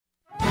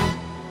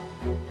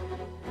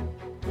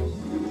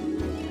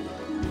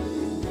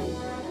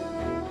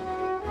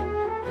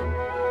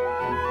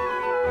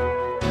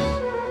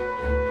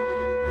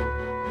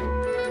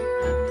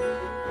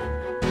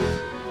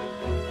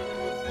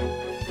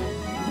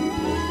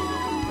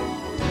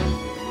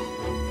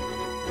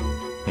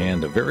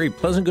And a very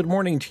pleasant good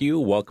morning to you.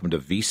 Welcome to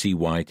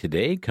VCY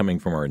Today, coming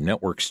from our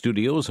network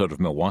studios out of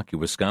Milwaukee,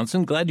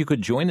 Wisconsin. Glad you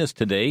could join us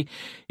today.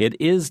 It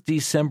is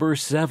December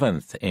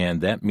 7th, and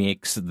that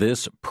makes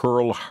this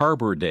Pearl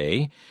Harbor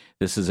Day.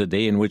 This is a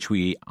day in which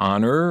we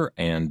honor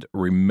and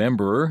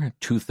remember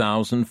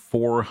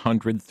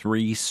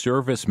 2,403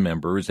 service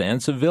members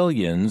and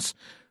civilians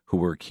who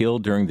were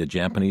killed during the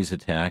Japanese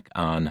attack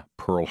on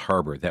Pearl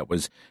Harbor. That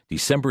was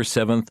December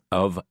 7th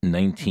of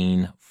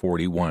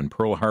 1941,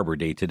 Pearl Harbor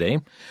Day today.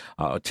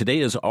 Today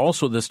is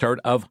also the start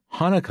of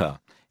Hanukkah,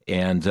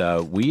 and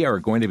we are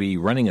going to be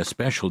running a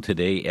special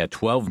today at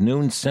 12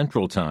 noon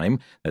Central Time.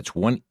 That's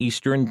 1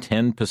 Eastern,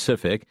 10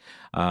 Pacific.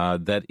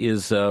 That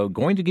is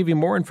going to give you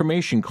more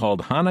information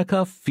called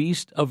Hanukkah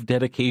Feast of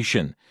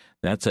Dedication.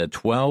 That's at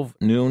 12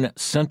 noon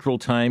Central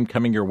Time,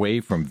 coming your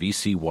way from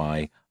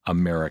VCY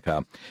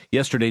America.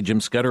 Yesterday, Jim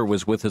Scudder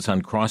was with us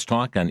on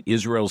Crosstalk on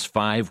Israel's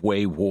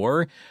five-way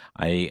war.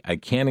 I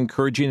can't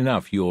encourage you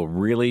enough. You'll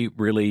really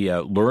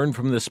learn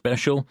from this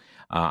special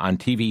on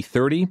TV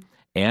 30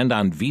 and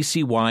on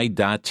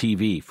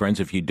VCY.tv. Friends,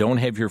 if you don't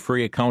have your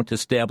free account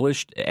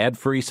established,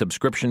 ad-free,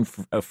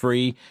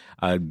 subscription-free,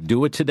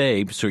 do it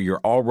today so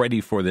you're all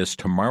ready for this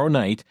tomorrow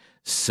night,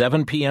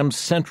 7 p.m.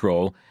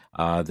 Central.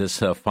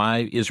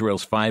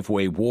 Israel's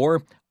five-way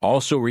war,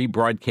 also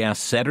rebroadcast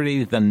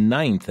Saturday the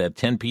 9th at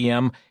 10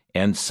 p.m.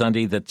 and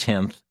Sunday the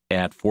 10th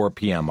at 4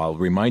 p.m. I'll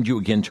remind you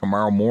again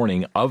tomorrow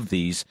morning of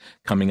these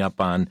coming up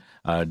on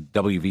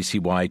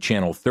WVCY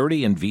Channel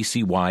 30 and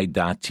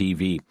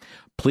VCY.tv.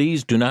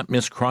 Please do not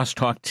miss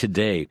Crosstalk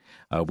today.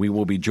 We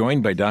will be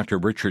joined by Dr.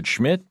 Richard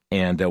Schmidt,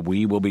 and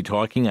we will be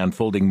talking,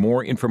 unfolding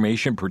more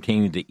information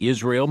pertaining to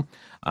Israel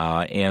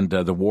and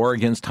the war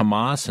against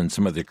Hamas and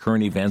some of the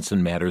current events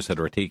and matters that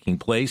are taking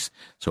place.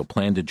 So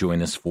plan to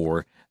join us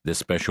for this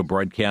special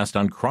broadcast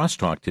on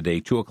Crosstalk today,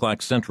 2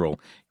 o'clock Central,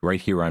 right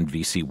here on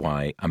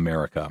VCY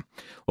America.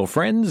 Well,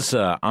 friends,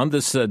 on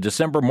this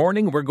December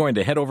morning, we're going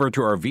to head over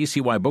to our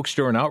VCY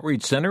Bookstore and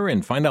Outreach Center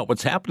and find out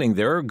what's happening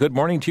there. Good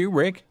morning to you,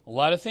 Rick. A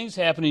lot of things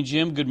happening,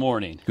 Jim. Good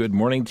morning. Good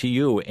morning to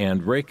you.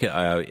 And Rick,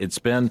 it's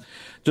been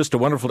just a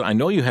wonderful, I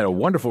know you had a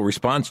wonderful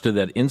response to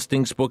that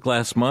Instincts book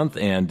last month,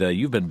 and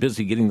you've been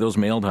busy getting those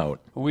mailed out.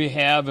 We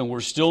have, and we're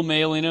still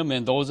mailing them,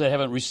 and those that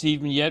haven't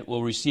received them yet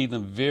will receive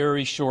them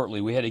very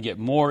shortly. We had to get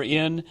more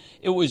in.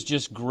 It was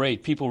just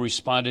great. People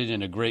responded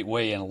in a great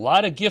way, and a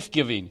lot of gift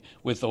giving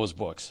with those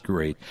books.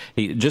 Great.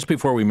 Hey, just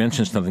before we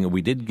mention something,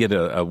 we did get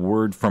a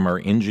word from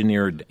our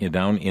engineer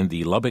down in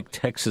the Lubbock,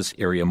 Texas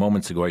area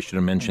moments ago. I should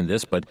have mentioned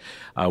this, but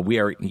we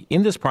are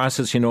in this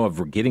process,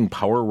 of getting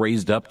power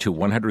raised up to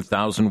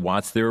 100,000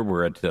 watts there.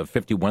 We're at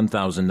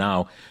 51,000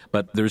 now,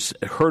 but there's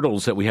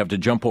hurdles that we have to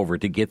jump over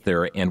to get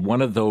there, and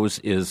one of those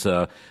is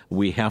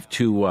we have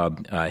to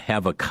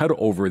have a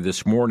cutover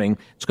this morning.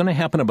 It's going to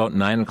happen about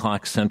 9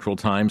 o'clock Central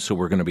Time, so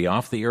we're going to be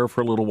off the air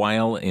for a little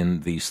while in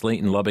the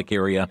Slayton-Lubbock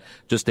area.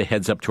 Just a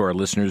heads up to our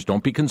listeners,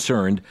 don't be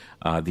concerned.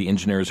 The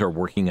engineers are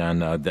working on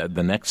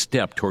the next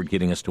step toward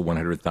getting us to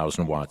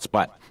 100,000 watts.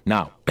 But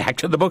now, back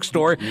to the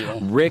bookstore. Yeah.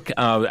 Rick,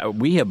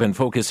 we have been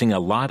focusing a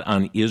lot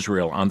on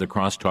Israel on the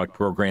Crosstalk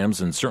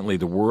programs, and certainly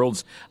the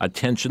world's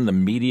attention, the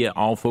media,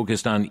 all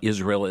focused on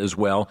Israel as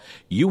well.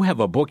 You have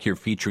a book you're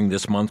featuring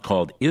this month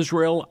called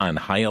Israel on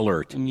High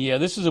Alert. Yeah,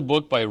 this is a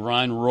book by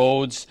Ron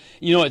Rhodes.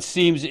 It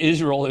seems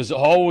Israel is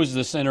always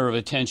the center of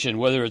attention,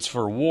 whether it's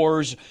for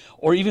wars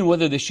or even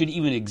whether they should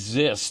even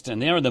exist.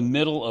 And they're in the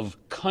middle of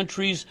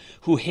countries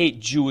who hate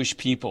Jewish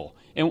people.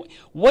 And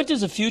what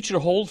does the future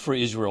hold for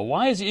Israel?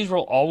 Why is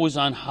Israel always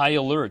on high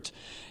alert?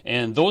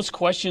 And those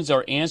questions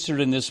are answered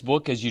in this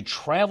book as you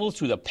travel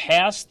through the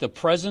past, the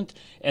present,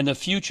 and the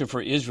future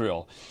for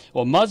Israel.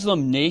 Well,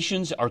 Muslim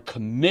nations are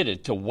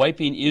committed to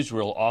wiping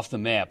Israel off the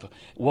map.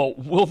 Well,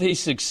 will they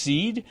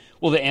succeed?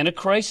 Will the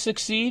Antichrist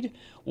succeed?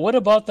 What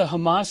about the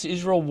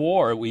Hamas-Israel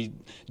war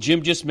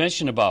Jim just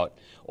mentioned about?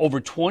 Over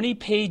 20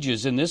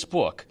 pages in this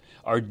book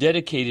are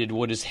dedicated to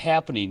what is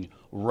happening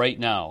right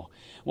now.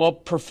 Well,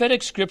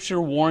 prophetic scripture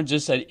warns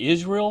us that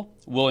Israel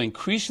will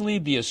increasingly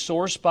be a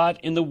sore spot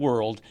in the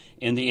world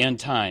in the end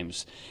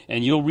times.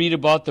 And you'll read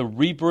about the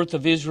rebirth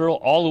of Israel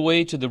all the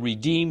way to the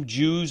redeemed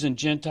Jews and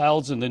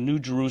Gentiles in the New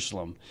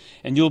Jerusalem.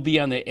 And you'll be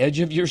on the edge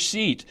of your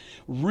seat,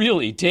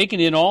 really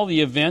taking in all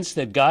the events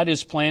that God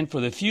has planned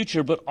for the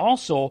future, but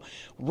also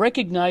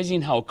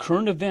recognizing how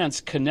current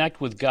events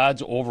connect with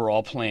God's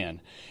overall plan.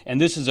 And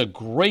this is a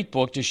great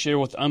book to share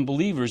with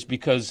unbelievers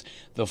because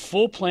the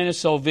full plan of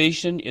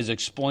salvation is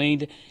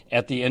explained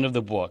at the end of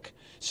the book.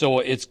 So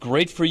it's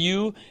great for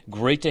you,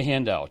 great to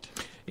hand out.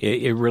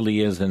 It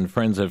really is. And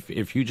friends,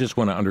 if you just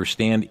want to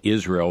understand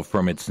Israel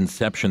from its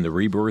inception, the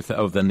rebirth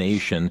of the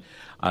nation,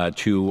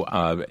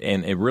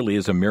 and it really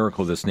is a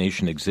miracle this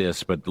nation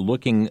exists. But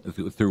looking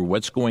through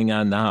what's going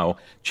on now,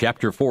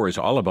 Chapter 4 is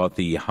all about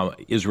the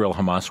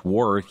Israel-Hamas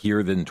war here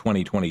in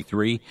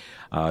 2023.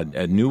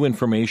 New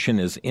information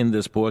is in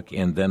this book,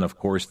 and then, of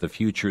course, the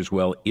future as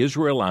well.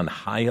 Israel on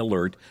High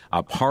Alert,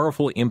 a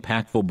powerful,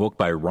 impactful book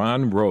by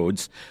Ron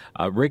Rhodes.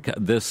 Rick,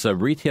 this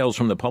retails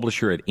from the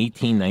publisher at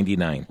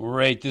 $18.99.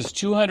 Right. This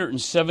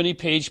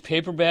 270-page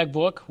paperback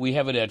book, we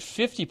have it at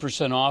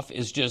 50% off,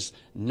 is just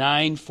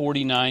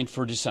 $9.49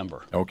 for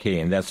December. Okay,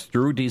 and that's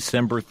through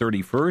December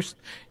 31st.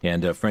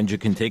 And, friends, you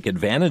can take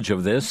advantage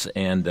of this,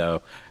 and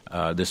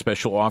the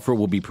special offer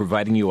will be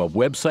providing you a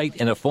website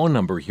and a phone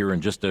number here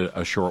in just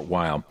a short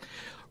while.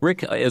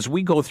 Rick, as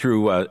we go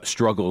through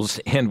struggles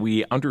and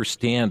we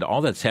understand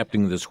all that's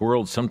happening in this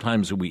world,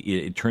 sometimes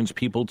it turns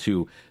people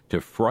to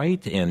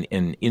fright and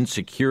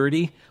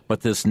insecurity.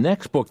 But this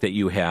next book that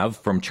you have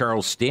from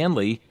Charles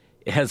Stanley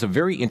has a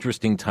very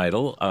interesting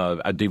title,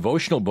 a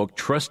devotional book,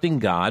 Trusting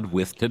God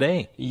with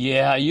Today.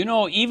 Yeah,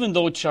 even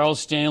though Charles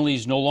Stanley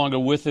is no longer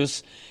with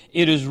us,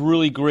 it is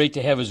really great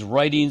to have his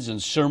writings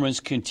and sermons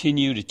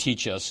continue to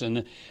teach us.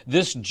 And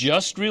this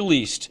just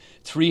released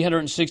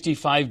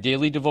 365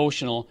 daily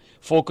devotional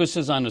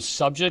focuses on a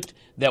subject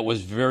that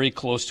was very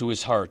close to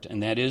his heart,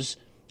 and that is,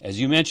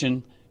 as you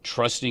mentioned,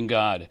 trusting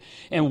God.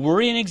 And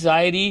worry and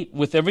anxiety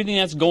with everything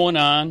that's going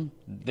on,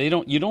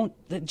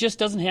 it just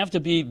doesn't have to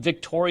be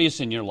victorious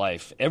in your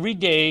life. Every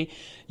day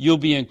you'll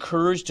be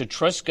encouraged to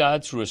trust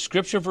God through a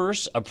scripture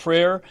verse, a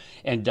prayer,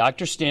 and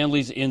Dr.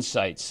 Stanley's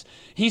insights.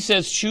 He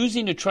says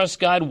choosing to trust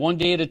God one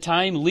day at a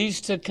time leads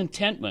to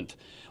contentment.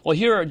 Well,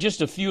 here are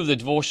just a few of the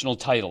devotional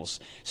titles.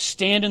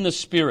 Stand in the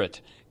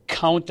Spirit,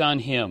 count on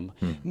Him.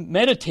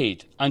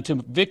 Meditate unto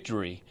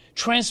victory.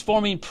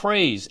 Transforming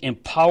praise,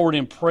 empowered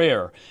in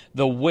prayer,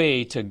 the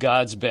way to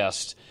God's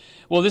best.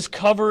 Well, this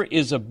cover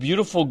is a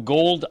beautiful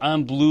gold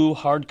on blue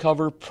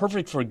hardcover,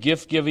 perfect for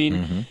gift giving.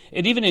 Mm-hmm.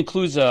 It even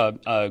includes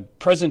a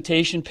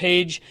presentation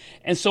page.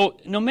 And so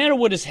no matter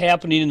what is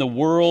happening in the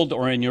world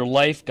or in your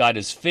life, God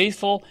is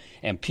faithful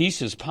and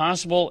peace is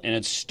possible. And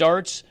it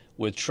starts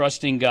with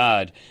trusting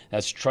God.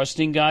 That's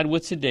Trusting God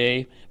with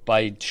Today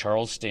by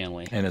Charles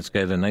Stanley. And it's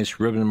got a nice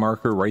ribbon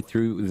marker right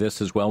through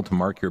this as well to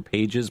mark your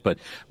pages. But,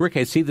 Rick,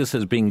 I see this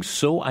as being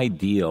so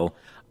ideal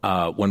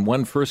when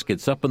one first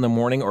gets up in the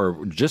morning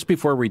or just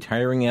before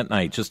retiring at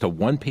night, just a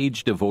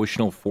one-page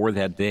devotional for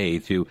that day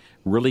to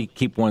really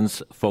keep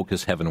one's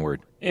focus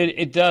heavenward.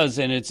 It does,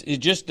 and it's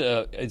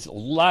a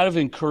lot of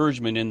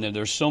encouragement in there.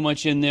 There's so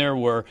much in there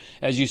where,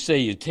 as you say,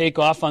 you take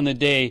off on the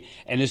day,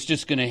 and it's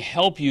just going to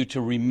help you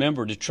to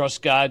remember to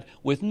trust God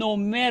with no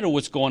matter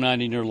what's going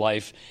on in your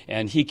life,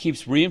 and He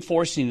keeps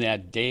reinforcing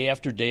that day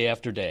after day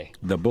after day.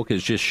 The book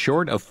is just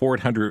short of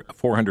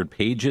 400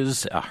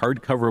 pages, a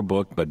hardcover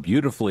book, but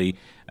beautifully,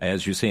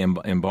 as you say,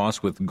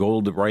 embossed with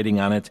gold writing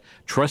on it.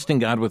 Trusting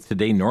God with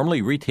Today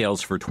normally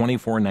retails for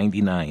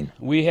 $24.99.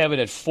 We have it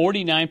at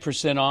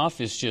 49% off.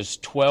 It's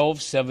just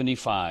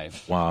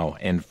 $12.75. Wow.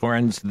 And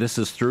friends, this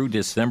is through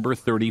December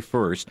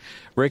 31st.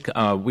 Rick,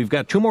 we've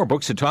got two more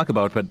books to talk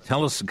about, but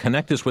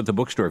connect us with the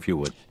bookstore if you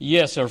would.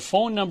 Yes, our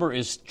phone number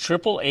is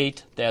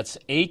 888, that's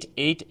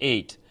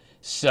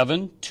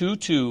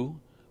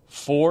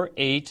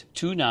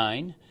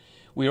 888-722-4829.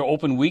 We are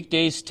open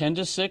weekdays 10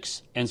 to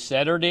 6 and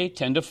Saturday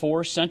 10 to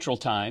 4 Central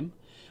Time.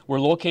 We're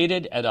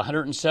located at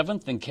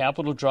 107th and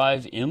Capitol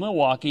Drive in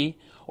Milwaukee,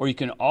 or you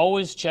can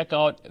always check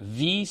out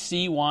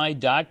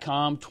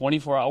VCY.com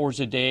 24 hours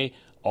a day.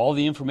 All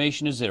the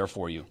information is there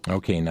for you.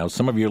 Okay, now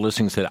some of your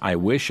listeners said, I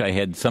wish I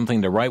had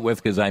something to write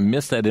with because I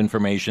missed that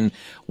information.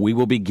 We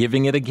will be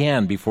giving it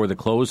again before the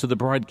close of the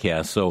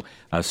broadcast, so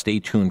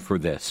stay tuned for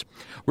this.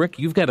 Rick,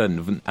 you've got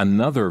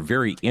another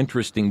very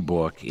interesting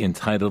book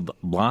entitled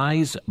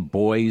Lies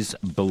Boys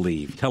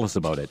Believe. Tell us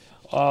about it.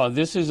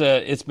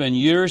 It's been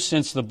years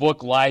since the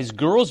book Lies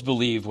Girls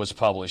Believe was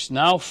published.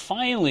 Now,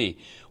 finally,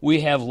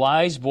 we have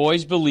Lies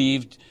Boys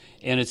Believed,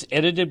 and it's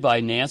edited by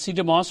Nancy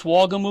DeMoss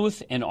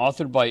Wolgemuth and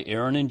authored by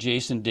Aaron and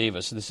Jason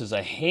Davis. This is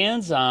a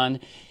hands-on,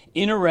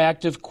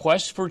 interactive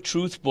quest for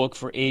truth book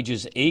for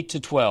ages 8 to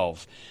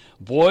 12.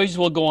 Boys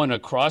will go on a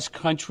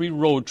cross-country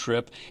road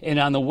trip and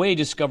on the way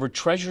discover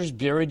treasures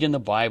buried in the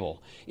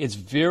Bible. It's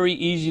very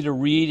easy to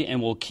read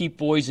and will keep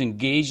boys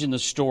engaged in the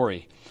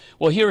story.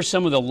 Well, here are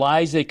some of the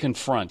lies they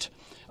confront.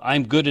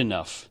 I'm good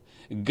enough.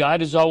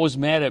 God is always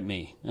mad at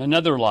me.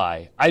 Another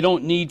lie. I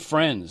don't need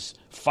friends.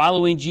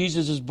 Following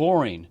Jesus is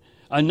boring.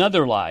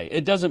 Another lie.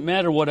 It doesn't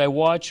matter what I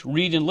watch,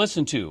 read, and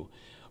listen to.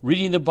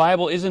 Reading the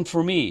Bible isn't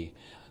for me.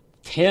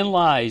 10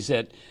 lies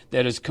that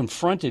is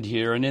confronted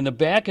here. And in the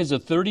back is a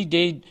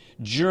 30-day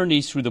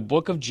journey through the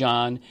book of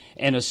John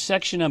and a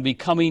section on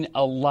becoming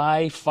a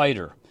lie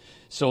fighter.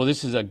 So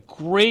this is a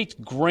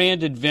great,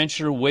 grand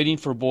adventure waiting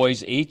for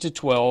boys 8 to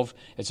 12.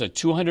 It's a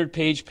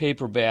 200-page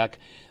paperback.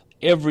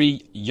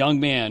 every young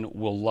man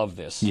will love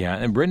this. Yeah,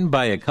 and written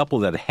by a couple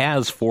that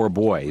has 4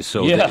 boys,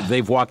 so Yeah.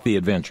 they've walked the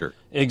adventure.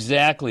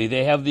 Exactly.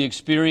 They have the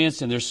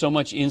experience, and there's so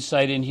much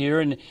insight in here.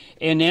 And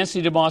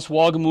Nancy DeMoss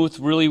Wolgemuth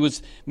really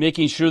was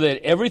making sure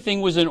that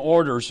everything was in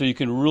order so you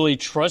can really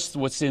trust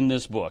what's in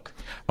this book.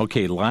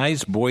 Okay,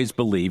 Lies Boys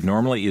Believe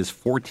normally is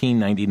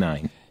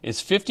 $14.99.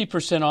 It's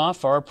 50%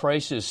 off. Our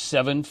price is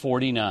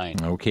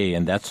 $7.49. Okay,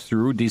 and that's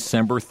through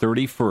December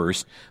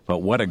 31st.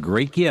 But what a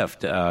great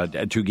gift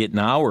to get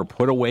now or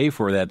put away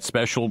for that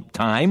special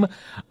time.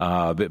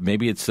 But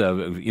maybe it's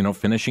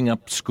finishing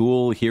up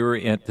school here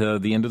at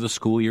the end of the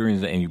school year,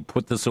 and you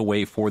put this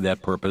away for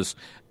that purpose.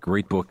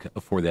 Great book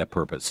for that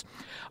purpose.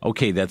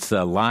 Okay, that's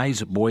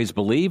Lies Boys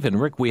Believe. And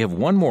Rick, we have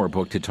one more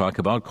book to talk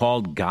about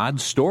called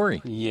God's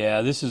Story. Yeah,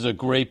 this is a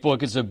great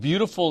book. It's a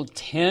beautiful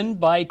 10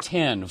 by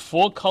 10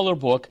 full-color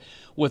book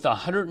with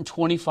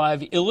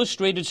 125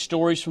 illustrated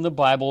stories from the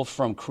Bible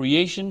from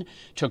creation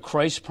to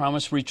Christ's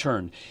promised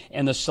return.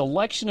 And the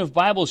selection of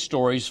Bible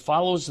stories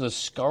follows the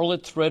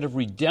scarlet thread of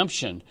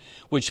redemption,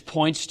 which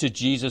points to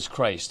Jesus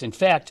Christ. In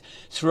fact,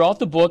 throughout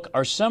the book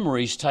are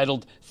summaries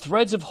titled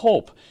Threads of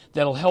Hope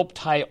that'll help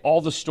tie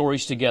all the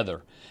stories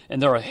together. And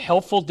there are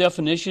helpful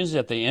definitions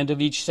at the end of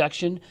each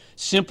section,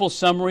 simple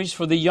summaries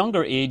for the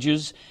younger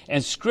ages,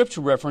 and scripture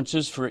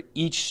references for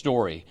each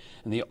story.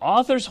 And the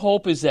author's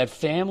hope is that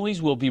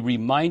families will be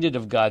reminded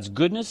of God's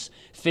goodness,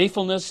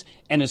 faithfulness,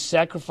 and His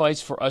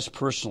sacrifice for us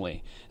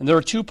personally. And there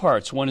are 2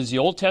 parts. One is the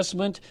Old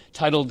Testament,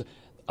 titled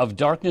Of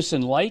Darkness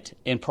and Light,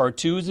 and part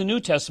 2 is the New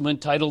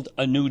Testament, titled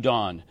A New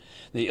Dawn.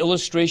 The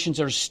illustrations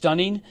are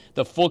stunning,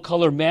 the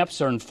full-color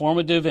maps are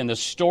informative, and the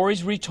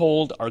stories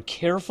retold are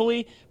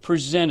carefully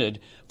presented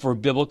for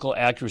biblical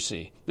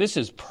accuracy. This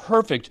is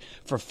perfect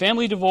for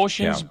family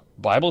devotions,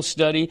 Bible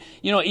study,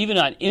 even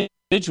on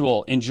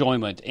individual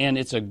enjoyment, and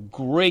it's a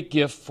great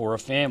gift for a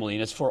family,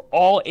 and it's for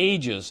all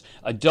ages,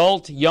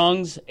 adult,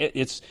 youngs.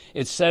 It's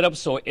set up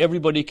so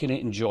everybody can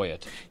enjoy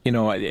it.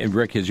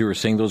 Rick, as you were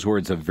saying those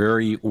words, the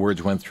very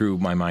words went through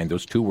my mind,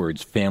 those 2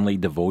 words, family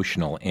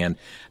devotional. And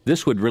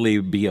this would really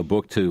be a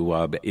book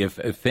to, if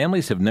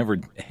families have never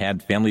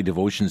had family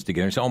devotions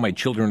together, say, my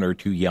children are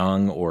too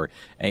young, or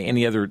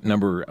any other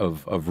number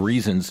of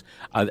reasons,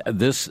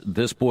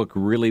 this book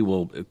really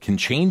can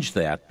change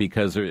that,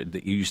 because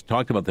you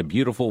talked about the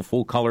beautiful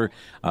full-color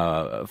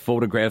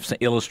photographs,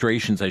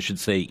 illustrations, I should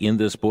say, in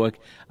this book,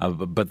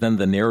 but then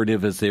the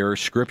narrative is there,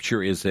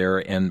 scripture is there,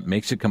 and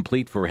makes it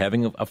complete for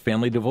having a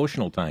family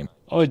devotional time.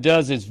 Oh, it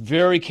does. It's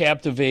very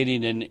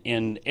captivating, and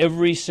in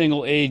every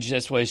single age,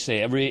 that's why I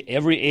say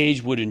every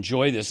age would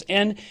enjoy this.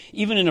 And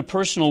even in a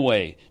personal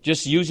way,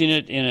 just using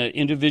it in an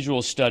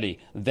individual study,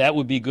 that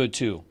would be good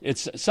too.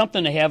 It's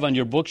something to have on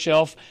your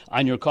bookshelf,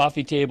 on your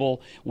coffee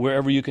table,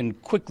 wherever you can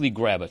quickly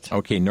grab it.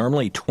 Okay,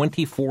 normally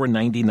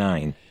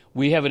 $24.99.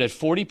 We have it at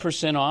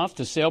 40% off.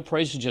 The sale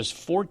price is just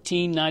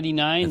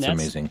 $14.99. That's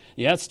amazing.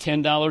 Yeah, it's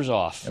 $10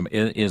 off.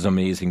 It is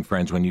amazing,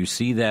 friends. When you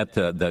see that,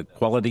 the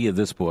quality of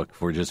this book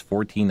for just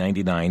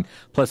 $14.99,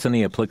 plus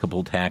any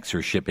applicable tax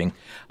or shipping.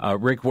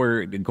 Rick,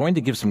 we're going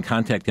to give some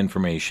contact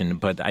information,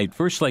 but I'd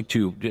first like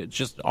to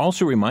just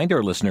also remind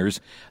our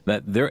listeners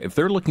that if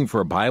they're looking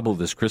for a Bible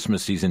this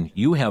Christmas season,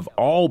 you have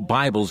all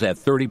Bibles at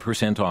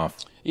 30%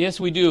 off.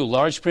 Yes, we do.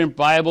 Large print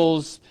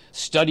Bibles,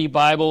 study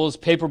Bibles,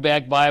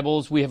 paperback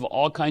Bibles. We have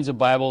all kinds of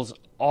Bibles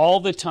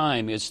all the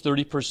time. It's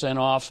 30%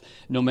 off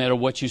no matter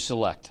what you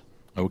select.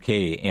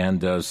 Okay,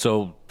 and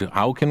so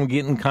how can we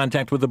get in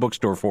contact with the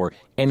bookstore for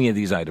any of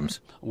these items?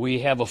 We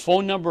have a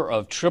phone number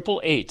of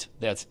 888.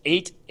 That's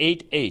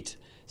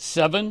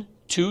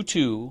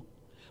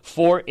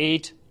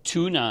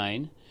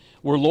 888-722-4829.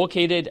 We're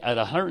located at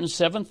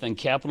 107th and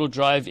Capitol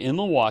Drive in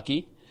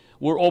Milwaukee.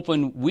 We're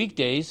open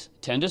weekdays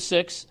 10 to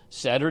 6,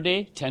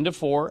 Saturday 10 to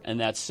 4, and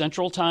that's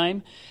Central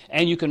Time.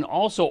 And you can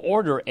also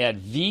order at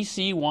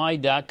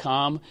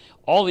VCY.com.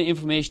 All the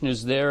information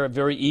is there,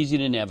 very easy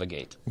to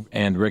navigate.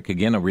 And Rick,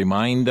 again,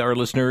 remind our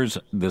listeners,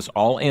 this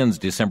all ends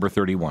December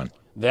 31.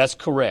 That's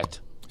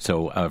correct.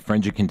 So,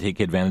 friends, you can take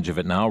advantage of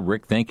it now.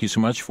 Rick, thank you so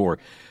much for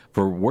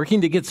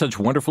working to get such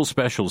wonderful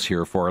specials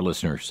here for our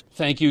listeners.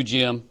 Thank you,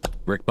 Jim.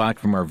 Rick Bach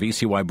from our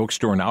VCY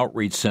Bookstore and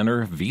Outreach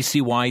Center,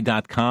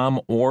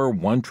 VCY.com, or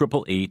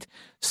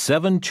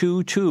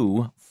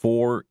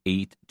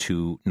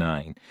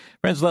 1-888-722-4829.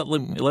 Friends,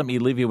 let me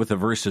leave you with a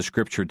verse of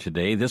Scripture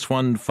today. This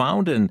one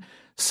found in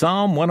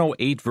Psalm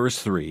 108, verse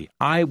 3.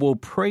 I will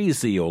praise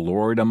thee, O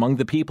Lord, among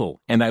the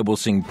people, and I will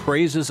sing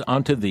praises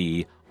unto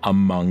thee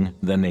among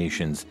the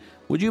nations.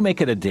 Would you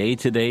make it a day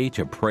today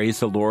to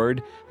praise the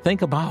Lord?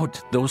 Think about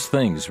those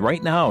things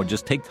right now.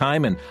 Just take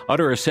time and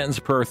utter a sentence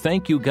of prayer.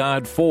 Thank you,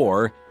 God,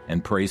 for,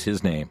 and praise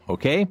His name.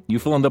 Okay? You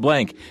fill in the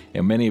blank,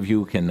 and many of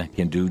you can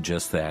do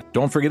just that.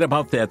 Don't forget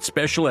about that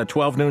special at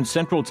 12 noon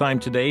Central Time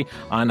today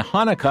on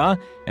Hanukkah,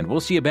 and we'll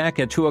see you back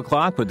at 2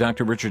 o'clock with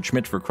Dr. Richard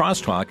Schmidt for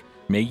Crosstalk.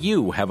 May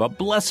you have a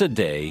blessed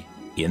day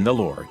in the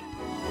Lord.